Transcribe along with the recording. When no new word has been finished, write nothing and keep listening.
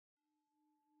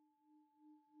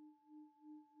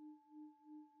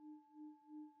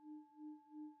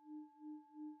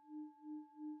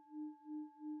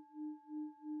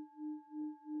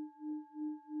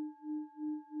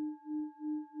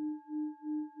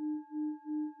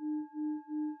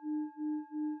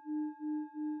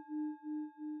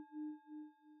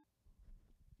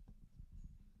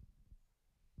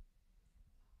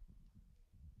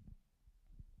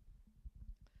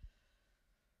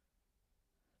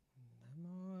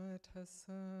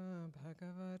Tassa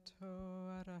bhagavato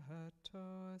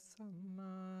arahato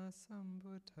samma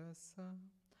sambuddhassa.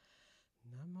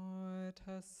 Namo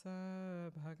tassa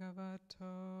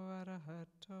bhagavato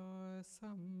arahato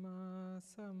samma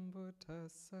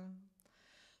sambuddhassa.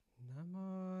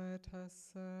 Namo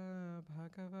tassa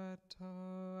bhagavato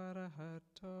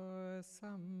arahato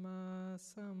samma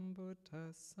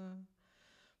sambuddhassa.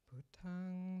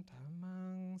 Buddhaṃ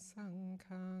Dhammaṃ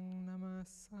Sanghaṃ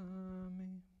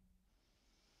Namasami.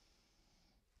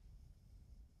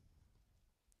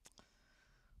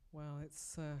 Well,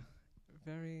 it's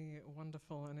very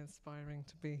wonderful and inspiring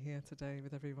to be here today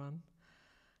with everyone,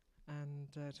 and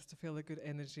just to feel the good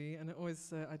energy. And it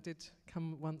always, I did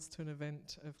come once to an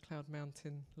event of Cloud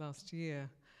Mountain last year,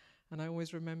 and I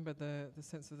always remember the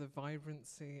sense of the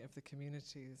vibrancy of the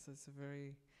communities. It's a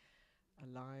very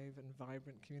alive and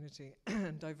vibrant community,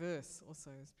 and diverse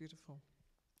also. It's beautiful.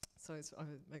 So it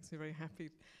makes me very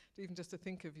happy, even just to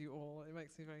think of you all. It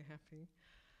makes me very happy.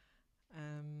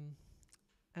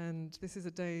 And this is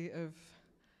a day of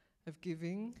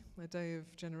giving, a day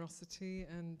of generosity,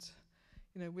 and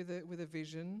with a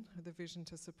vision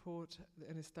to support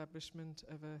an establishment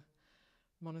of a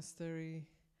monastery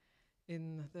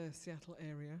in the Seattle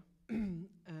area.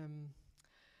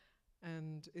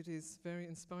 And it is very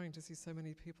inspiring to see so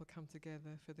many people come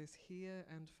together for this here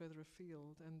and further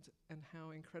afield, and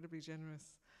how incredibly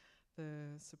generous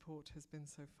the support has been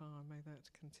so far. May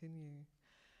that continue,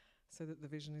 so that the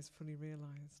vision is fully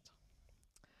realized.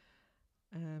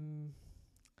 And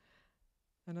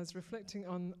I was reflecting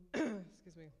on,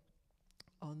 excuse me,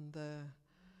 on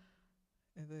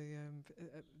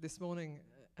this morning,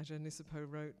 Ajahn Nisapho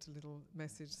wrote a little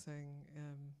message saying,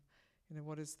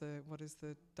 what is the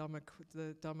Dhamma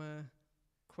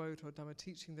quote or Dhamma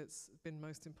teaching that's been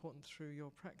most important through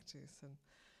your practice? And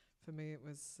for me, it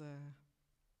was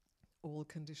all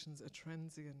conditions are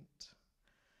transient.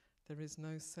 There is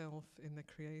no self in the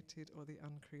created or the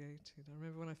uncreated. I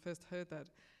remember when I first heard that,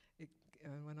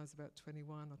 when I was about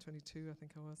 21 or 22, I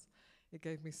think I was, it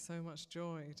gave me so much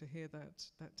joy to hear that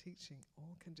teaching.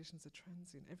 All conditions are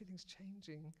transient, everything's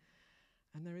changing,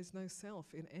 and there is no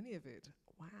self in any of it.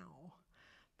 Wow,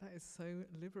 that is so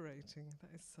liberating,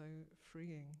 that is so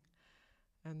freeing.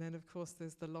 And then, of course,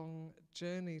 there's the long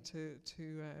journey to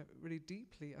really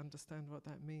deeply understand what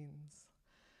that means.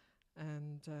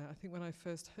 And I think when I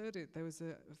first heard it, there was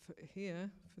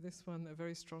for this one, a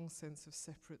very strong sense of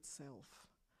separate self.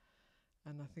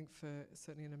 And I think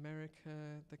certainly in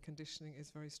America, the conditioning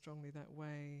is very strongly that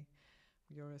way.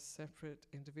 You're a separate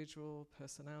individual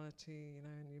personality,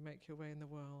 and you make your way in the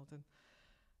world.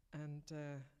 And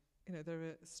there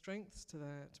are strengths to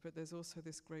that, but there's also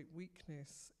this great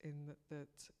weakness in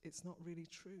that it's not really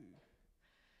true.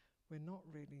 We're not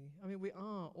really, we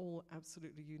are all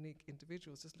absolutely unique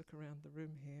individuals. Just look around the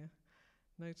room here.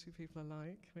 No two people are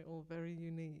alike. We're all very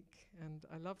unique. And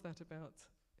I love that about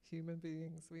human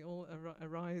beings. We all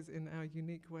arise in our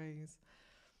unique ways.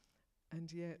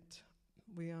 And yet,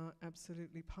 we are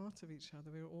absolutely part of each other.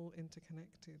 We're all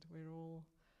interconnected. We're all,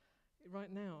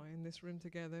 right now, in this room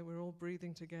together, we're all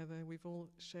breathing together. We've all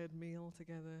shared meal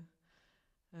together.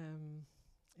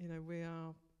 We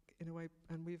are, in a way,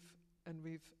 and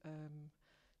we've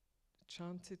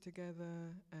chanted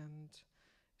together and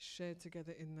shared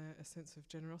together in a sense of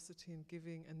generosity and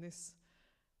giving, and this,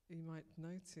 you might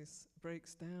notice,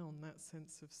 breaks down that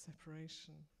sense of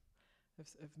separation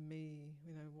of me.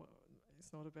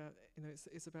 It's not about,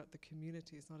 it's about the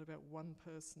community. It's not about one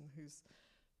person who's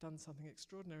done something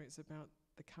extraordinary. It's about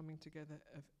the coming together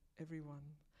of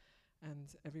everyone,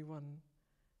 and everyone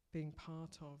being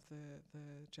part of the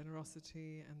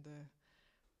generosity and the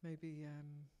maybe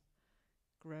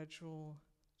gradual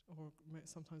or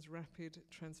sometimes rapid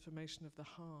transformation of the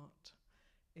heart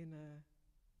in a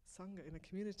sangha, in a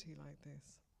community like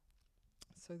this.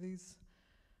 So these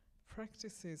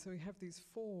practices, so we have these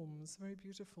forms, very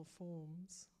beautiful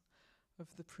forms of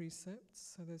the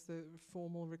precepts. So there's the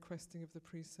formal requesting of the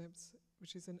precepts,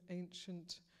 which is an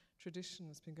ancient tradition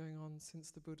that's been going on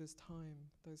since the Buddha's time.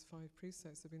 Those 5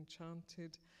 precepts have been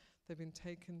chanted, they've been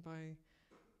taken by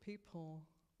people,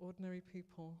 ordinary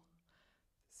people,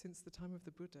 since the time of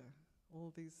the Buddha,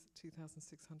 all these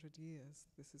 2,600 years.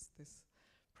 This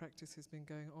practice has been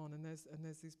going on, and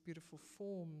there's these beautiful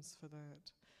forms for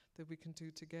that we can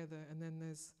do together, and then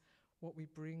there's what we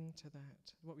bring to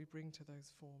that, what we bring to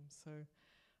those forms. So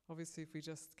obviously if we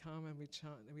just come and we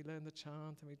chant, and we learn the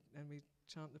chant, and we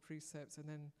chant the precepts and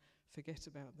then forget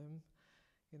about them,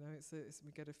 you know,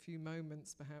 we get a few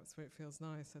moments perhaps where it feels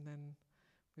nice, and then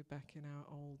we're back in our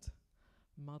old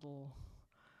muddle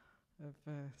of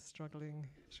struggling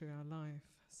through our life.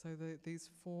 So these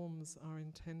forms are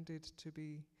intended to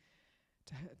be,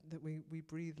 that we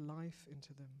breathe life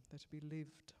into them, they're to be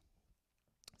lived.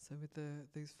 So with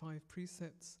these 5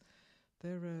 precepts,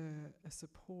 they're a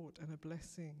support and a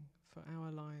blessing for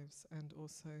our lives, and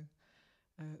also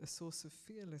a source of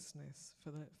fearlessness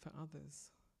for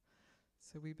others.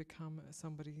 So we become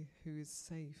somebody who is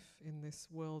safe in this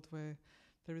world where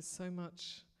there is so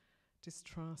much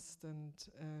distrust and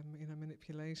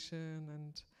manipulation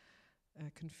and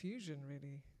confusion.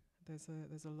 Really,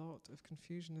 there's a lot of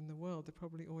confusion in the world. There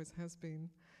probably always has been.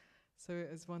 So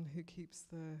as one who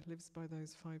lives by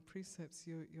those 5 precepts,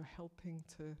 you're helping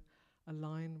to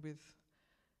align with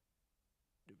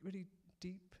really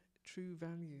deep, true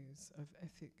values of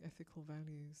ethical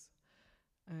values,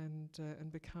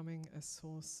 and becoming a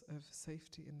source of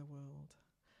safety in the world.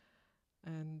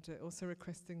 And also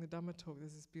requesting the Dhamma talk.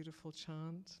 There's this beautiful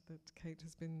chant that Kate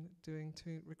has been doing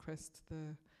to request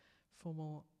the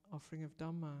formal offering of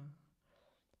Dhamma.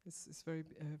 It's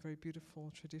very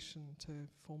beautiful tradition to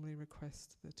formally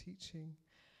request the teaching.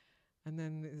 And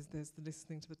then there's the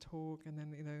listening to the talk, and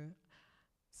then,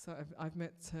 so I've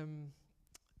met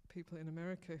people in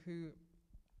America who,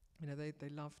 they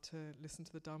love to listen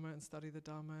to the Dhamma and study the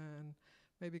Dhamma, and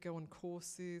maybe go on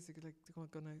courses. You go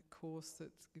on a course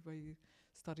where you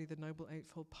study the Noble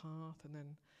Eightfold Path, and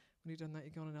then when you've done that,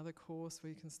 you go on another course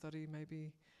where you can study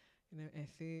maybe,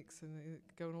 ethics, and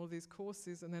go on all these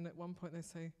courses. And then at one point they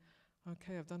say,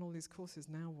 "Okay, I've done all these courses.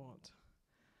 Now what?"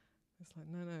 It's like,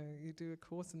 no, you do a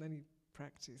course and then you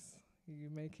practice. You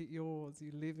make it yours.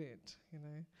 You live it.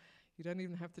 You don't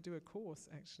even have to do a course,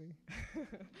 actually.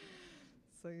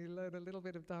 So you learn a little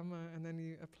bit of Dhamma, and then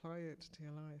you apply it to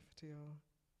your life, to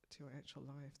your actual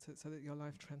life, so that your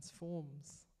life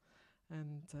transforms.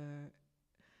 And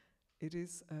it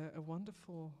is a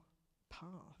wonderful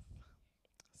path.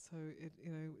 So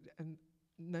and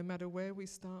no matter where we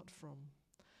start from,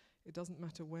 it doesn't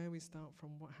matter where we start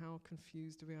from, how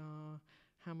confused we are,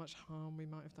 how much harm we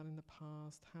might have done in the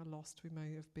past, how lost we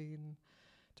may have been.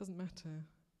 It doesn't matter.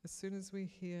 As soon as we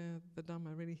hear the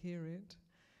Dhamma, really hear it,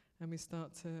 and we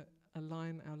start to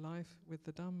align our life with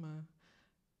the Dhamma,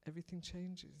 everything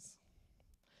changes.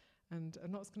 And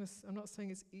I'm not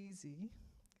saying it's easy.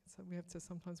 So we have to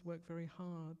sometimes work very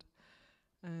hard,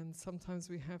 and sometimes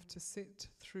we have to sit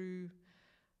through,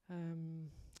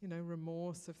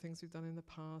 remorse of things we've done in the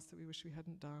past that we wish we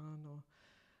hadn't done,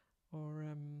 or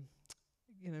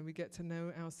we get to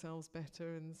know ourselves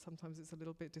better, and sometimes it's a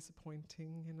little bit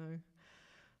disappointing.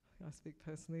 I speak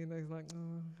personally, like,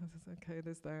 oh, okay,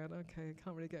 there's that, okay,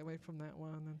 can't really get away from that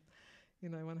one.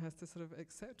 And, one has to sort of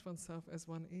accept oneself as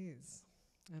one is.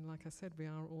 And like I said, we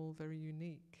are all very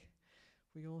unique.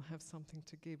 We all have something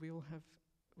to give. We all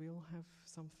have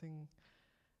something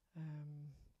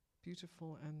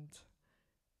beautiful and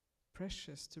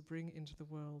precious to bring into the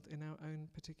world in our own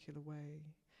particular way.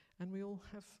 And we all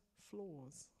have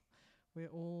flaws. We're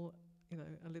all,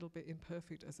 a little bit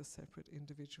imperfect as a separate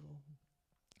individual.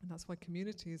 And that's why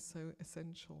community is so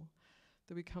essential,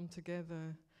 that we come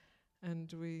together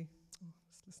and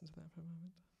let's listen to that for a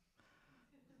moment.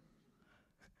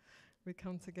 We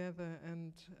come together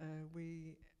and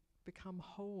we become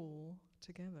whole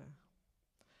together.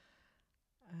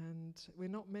 And we're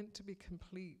not meant to be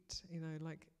complete,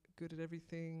 like good at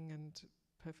everything and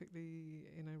perfectly,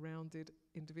 rounded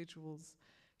individuals.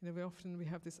 We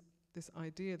have this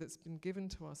idea that's been given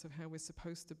to us of how we're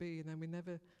supposed to be, and then we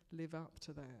never live up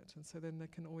to that. And so then there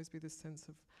can always be this sense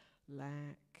of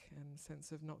lack and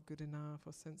sense of not good enough,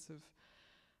 or sense of,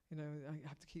 I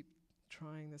have to keep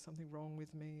trying, there's something wrong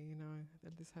with me,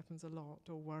 this happens a lot.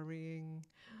 Or worrying,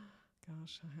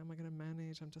 gosh, how am I going to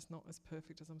manage? I'm just not as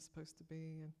perfect as I'm supposed to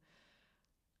be.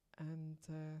 And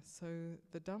so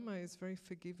the Dhamma is very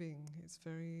forgiving. It's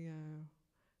very,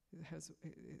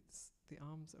 the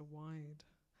arms are wide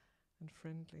and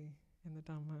friendly in the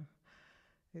Dhamma.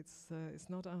 It's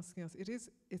not asking us. It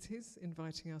is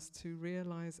inviting us to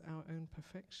realize our own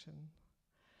perfection,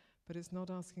 but it's not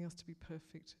asking us to be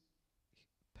perfect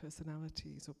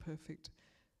personalities or perfect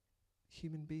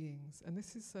human beings. And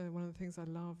this is one of the things I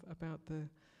love about the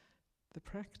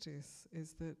practice,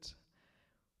 is that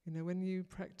when you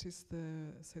practice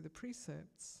the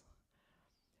precepts,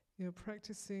 you're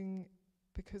practicing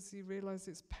because you realize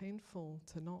it's painful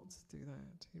to not do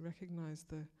that. You recognize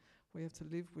what you have to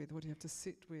live with, what you have to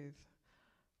sit with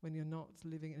when you're not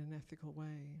living in an ethical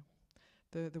way.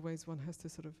 The ways one has to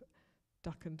sort of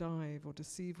duck and dive or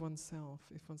deceive oneself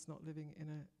if one's not living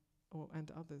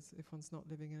and others if one's not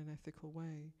living in an ethical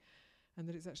way, and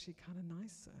that it's actually kind of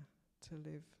nicer to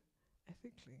live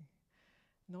ethically.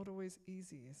 Not always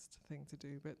easiest thing to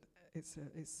do, but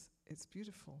it's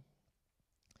beautiful.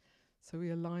 So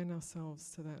we align ourselves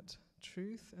to that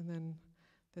truth, and then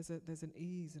there's an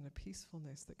ease and a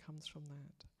peacefulness that comes from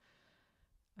that.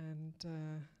 And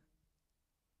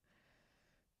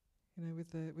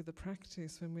with the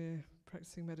practice, when we're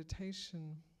practicing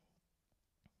meditation.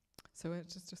 So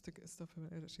just to stop a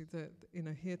minute, actually,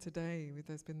 here today,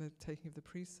 there's been the taking of the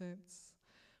precepts.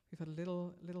 We've had a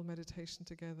little meditation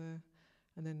together,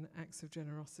 and then acts of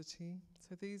generosity.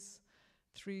 So these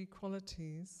three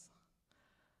qualities,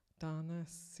 dana,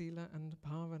 sila, and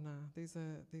bhavana, these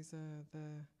are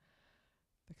the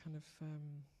kind of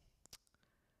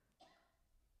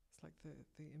it's like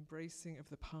the embracing of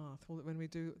the path. When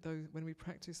we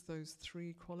practice those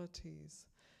three qualities,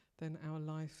 then our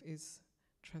life is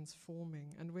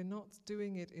transforming, and we're not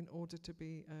doing it in order to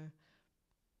be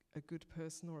a good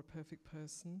person or a perfect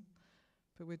person,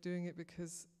 but we're doing it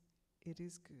because it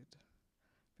is good,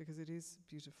 because it is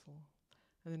beautiful.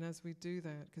 And then as we do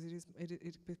that,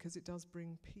 because it does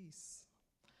bring peace,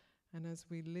 and as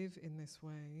we live in this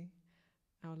way,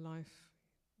 our life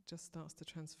just starts to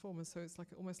transform. And so it's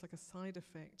almost like a side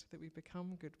effect that we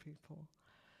become good people.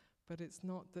 But it's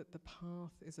not that the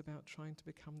path is about trying to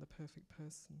become the perfect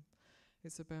person.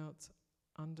 It's about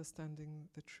understanding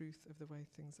the truth of the way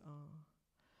things are.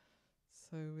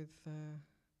 So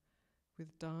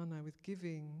with dana, with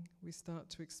giving, we start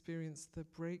to experience the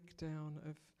breakdown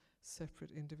of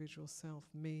separate individual self,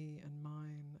 me and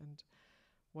mine, and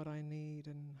what I need,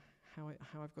 and how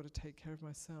I've got to take care of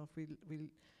myself.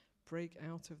 We break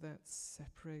out of that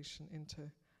separation into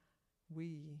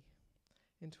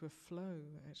a flow,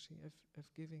 actually,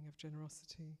 of giving, of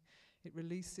generosity. It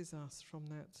releases us from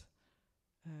that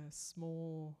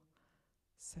small,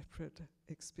 separate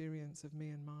experience of me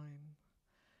and mine.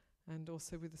 And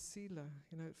also with the sila,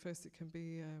 at first it can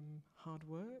be hard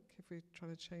work. If we try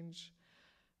to change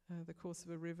the course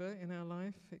of a river in our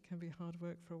life, it can be hard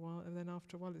work for a while, and then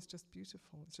after a while it's just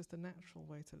beautiful. It's just a natural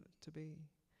way to be.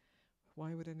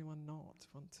 Why would anyone not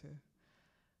want to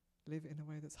live in a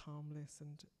way that's harmless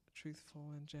and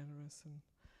truthful and generous and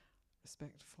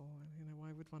respectful? And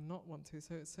why would one not want to?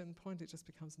 So at a certain point it just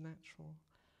becomes natural.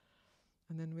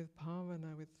 And then with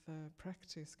bhavana, with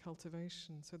practice,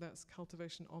 cultivation, so that's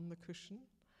cultivation on the cushion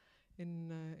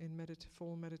in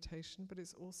formal meditation, but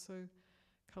it's also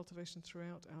cultivation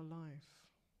throughout our life,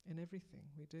 in everything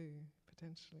we do,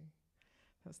 potentially.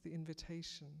 That's the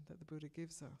invitation that the Buddha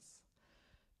gives us,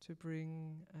 to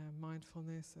bring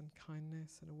mindfulness and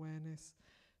kindness and awareness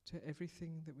to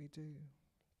everything that we do.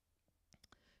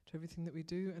 To everything that we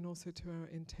do, and also to our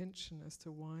intention as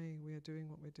to why we are doing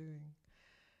what we're doing.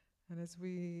 And as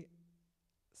we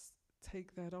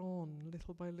take that on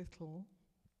little by little,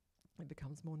 it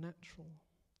becomes more natural.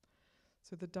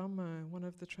 So the Dhamma, one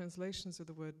of the translations of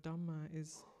the word Dhamma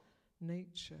is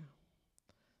nature.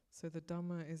 So the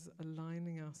Dhamma is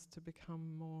aligning us to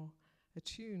become more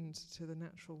attuned to the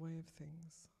natural way of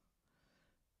things.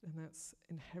 And that's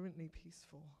inherently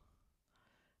peaceful.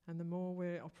 And the more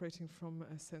we're operating from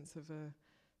a sense of a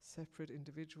separate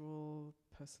individual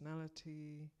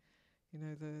personality,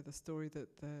 the story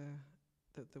that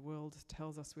the world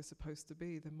tells us we're supposed to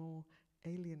be, the more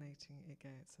alienating it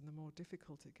gets and the more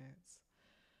difficult it gets,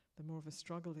 the more of a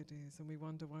struggle it is, and we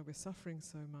wonder why we're suffering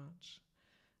so much.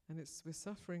 And we're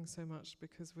suffering so much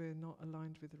because we're not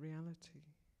aligned with reality.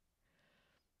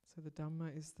 So the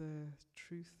Dhamma is the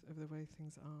truth of the way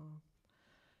things are.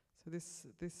 So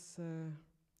this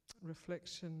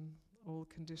reflection, all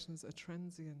conditions are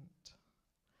transient.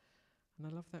 And I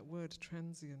love that word,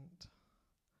 transient.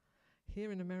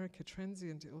 Here in America,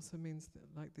 transient, it also means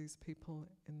that, like these people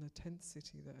in the tent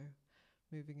city that are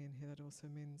moving in here, that also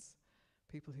means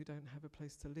people who don't have a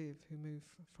place to live, who move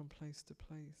from place to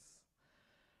place.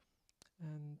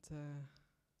 And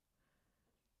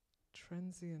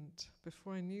transient,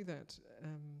 before I knew that,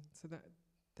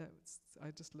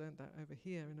 I just learned that over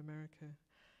here in America.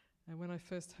 And when I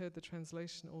first heard the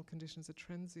translation, all conditions are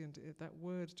transient, that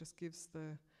word just gives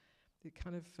it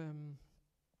kind of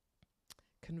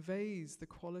conveys the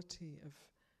quality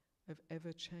of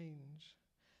ever change.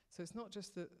 So it's not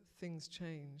just that things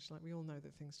change, like we all know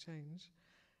that things change.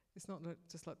 It's not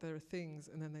just like there are things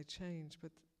and then they change,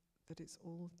 but that it's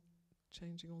all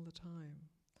changing all the time.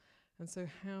 And so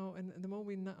and the more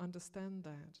we understand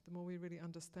that, the more we really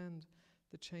understand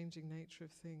the changing nature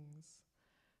of things,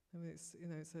 and it's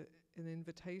an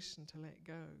invitation to let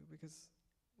go, because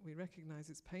we recognize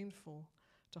it's painful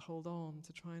to hold on,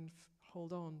 to try and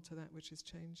hold on to that which is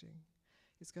changing.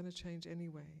 It's going to change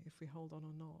anyway if we hold on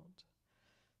or not.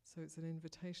 So it's an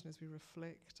invitation as we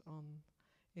reflect on,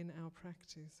 in our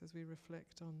practice, as we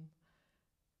reflect on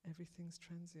everything's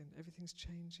transient, everything's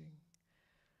changing.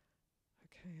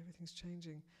 Okay, everything's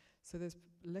changing. So there's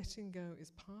letting go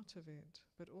is part of it,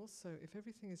 but also if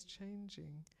everything is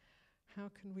changing, how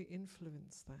can we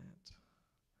influence that?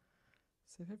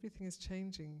 So if everything is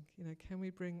changing, can we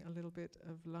bring a little bit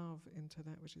of love into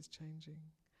that which is changing?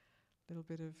 A little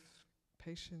bit of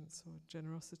patience or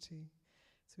generosity.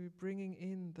 So we're bringing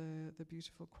in the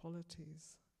beautiful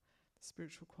qualities, the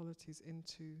spiritual qualities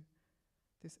into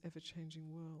this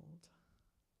ever-changing world.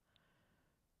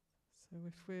 So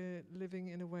if we're living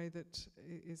in a way that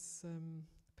is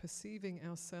perceiving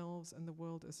ourselves and the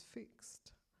world as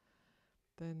fixed,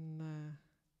 then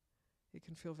it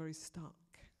can feel very stuck.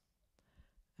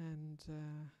 And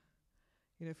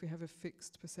if we have a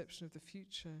fixed perception of the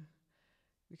future,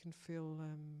 we can feel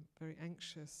very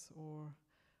anxious or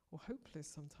hopeless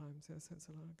sometimes, in a sense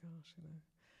of, oh gosh,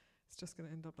 it's just going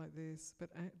to end up like this.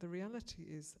 But the reality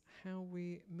is how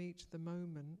we meet the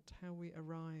moment, how we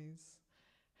arise,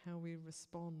 how we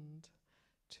respond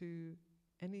to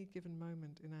any given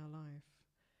moment in our life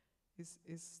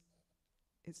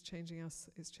it's changing us,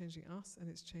 and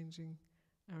it's changing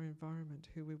our environment,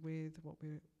 who we're with, what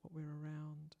we're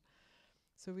around.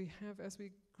 So we have, as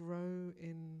we grow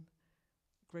in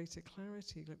greater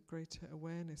clarity, greater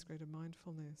awareness, greater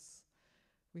mindfulness,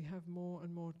 we have more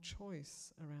and more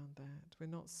choice around that. We're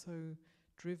not so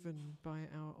driven by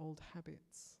our old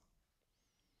habits.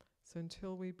 So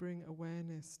until we bring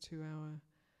awareness to our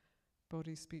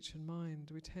body, speech and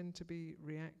mind, we tend to be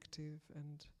reactive,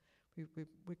 and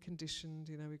we're conditioned,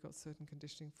 we've got certain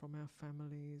conditioning from our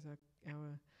families,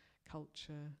 our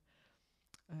culture,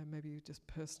 maybe just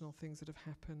personal things that have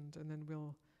happened, and then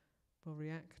we'll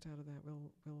react out of that.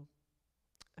 We'll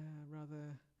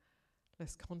rather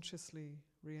less consciously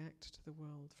react to the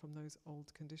world from those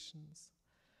old conditions.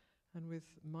 And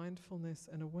with mindfulness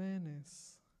and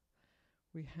awareness,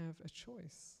 we have a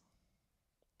choice.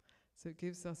 So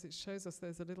it shows us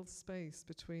there's a little space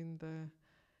between the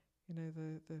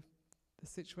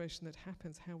situation that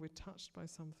happens, how we're touched by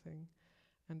something,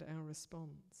 and our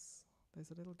response.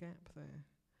 There's a little gap there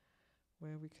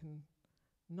where we can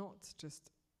not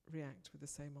just react with the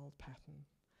same old pattern,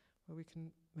 where we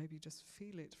can maybe just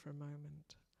feel it for a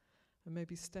moment and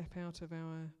maybe step out of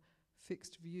our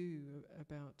fixed view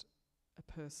about a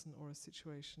person or a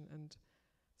situation and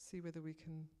see whether we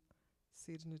can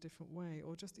see it in a different way,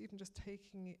 or even just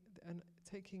taking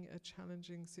a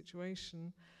challenging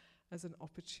situation as an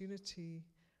opportunity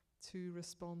to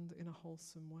respond in a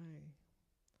wholesome way.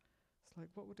 It's like,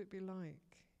 what would it be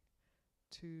like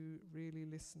to really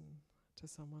listen to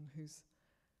someone who's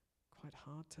quite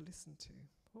hard to listen to?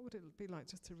 What would it be like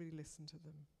just to really listen to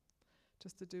them?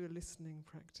 Just to do a listening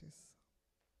practice.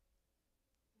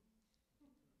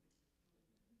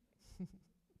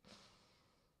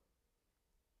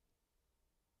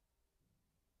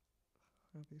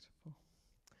 How beautiful.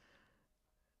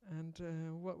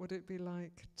 And what would it be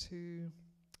like to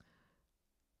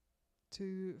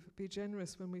be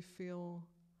generous when we feel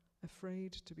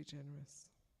afraid to be generous?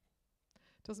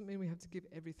 Doesn't mean we have to give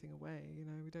everything away, we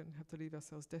don't have to leave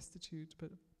ourselves destitute,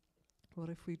 but what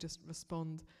if we just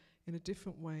respond in a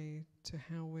different way to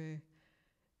how we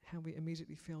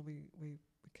immediately feel we're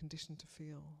conditioned to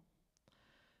feel?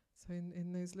 So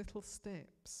in those little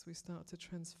steps, we start to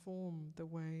transform the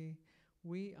way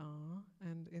we are,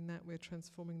 and in that we're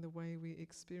transforming the way we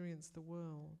experience the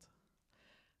world.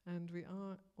 And we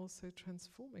are also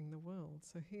transforming the world.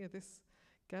 So here, this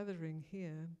gathering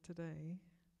here today,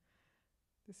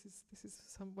 this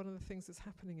is one of the things that's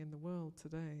happening in the world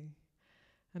today.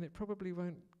 And it probably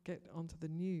won't get onto the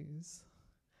news.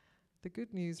 The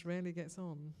good news rarely gets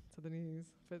on to the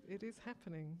news, but it is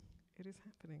happening. It is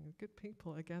happening. Good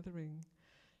people are gathering,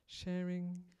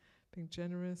 sharing, being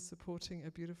generous, supporting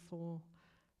a beautiful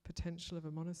potential of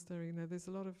a monastery. There's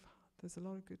a lot of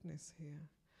goodness here.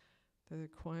 There are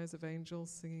choirs of angels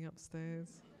singing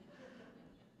upstairs.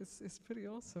 It's pretty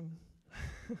awesome.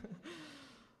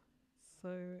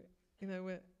 So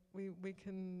we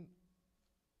can,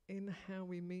 in how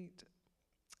we meet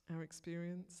our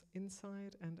experience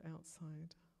inside and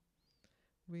outside,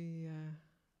 we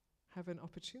have an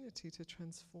opportunity to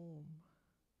transform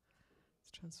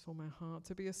our heart,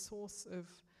 to be a source of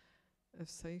of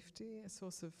safety, a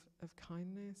source of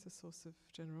kindness, a source of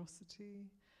generosity,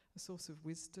 a source of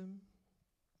wisdom.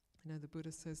 You know, the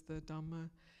Buddha says the Dhamma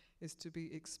is to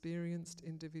be experienced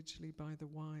individually by the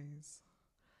wise.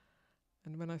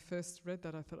 And when I first read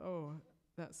that, I thought, oh,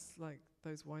 that's like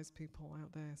those wise people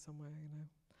out there somewhere, you know.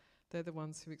 They're the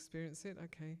ones who experience it,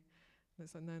 okay. And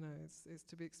it's like, no, it's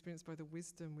to be experienced by the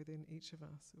wisdom within each of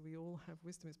us. We all have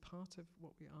wisdom, it's part of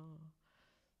what we are.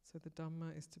 So the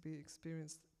Dhamma is to be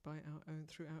experienced by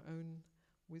through our own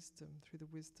wisdom, through the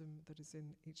wisdom that is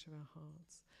in each of our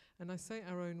hearts. And I say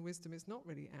our own wisdom, it's not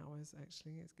really ours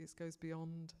actually, it goes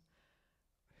beyond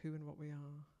who and what we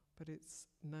are, but it's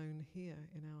known here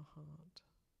in our heart.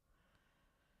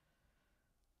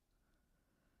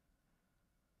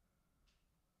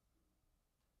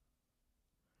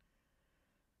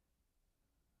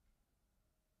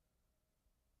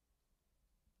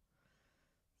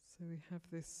 So we have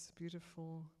this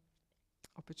beautiful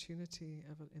opportunity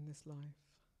in this life.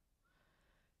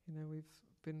 You know, we've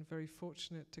been very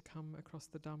fortunate to come across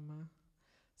the Dhamma.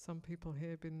 Some people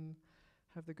here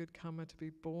have the good karma to be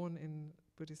born in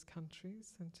Buddhist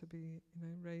countries and to be, you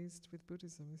know, raised with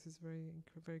Buddhism. This is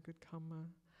very good karma.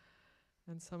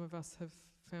 And some of us have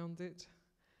found it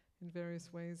in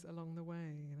various ways along the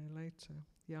way, you know, later.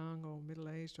 Young or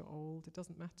middle-aged or old, it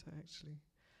doesn't matter actually.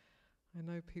 I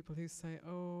know people who say,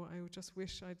 oh, I just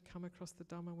wish I'd come across the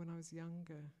Dhamma when I was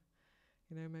younger.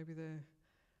 You know, maybe they're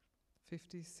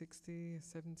 50, 60,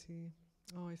 70.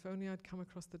 Oh, if only I'd come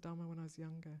across the Dhamma when I was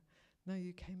younger. No,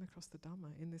 you came across the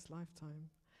Dhamma in this lifetime.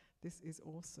 This is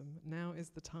awesome. Now is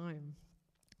the time.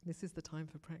 This is the time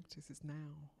for practice. It's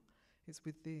now. It's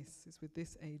with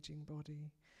this aging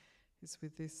body. It's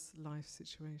with this life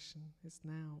situation. It's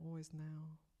now, always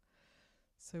now.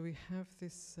 So we have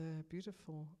this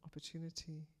beautiful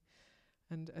opportunity.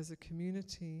 And as a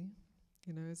community,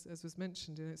 you know, as was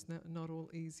mentioned, you know, it's not all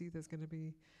easy. There's going to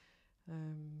be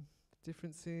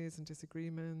differences and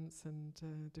disagreements and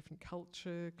different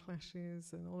culture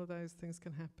clashes, and all of those things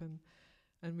can happen.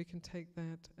 And we can take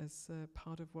that as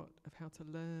part of how to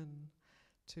learn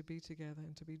to be together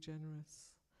and to be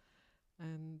generous.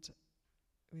 And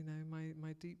you know,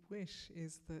 my deep wish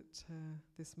is that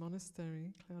this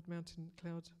monastery, Clear Mountain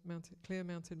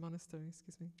Monastery,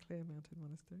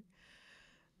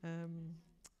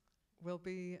 will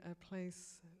be a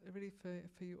place really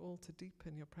for you all to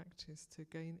deepen your practice, to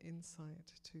gain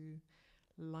insight, to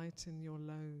lighten your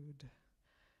load,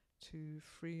 to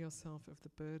free yourself of the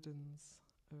burdens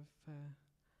of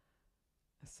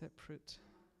a separate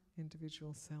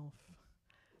individual self,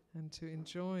 and to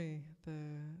enjoy the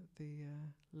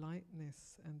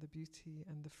lightness and the beauty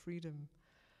and the freedom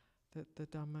that the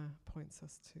Dhamma points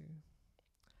us to.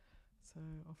 So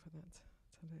I offer that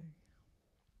today.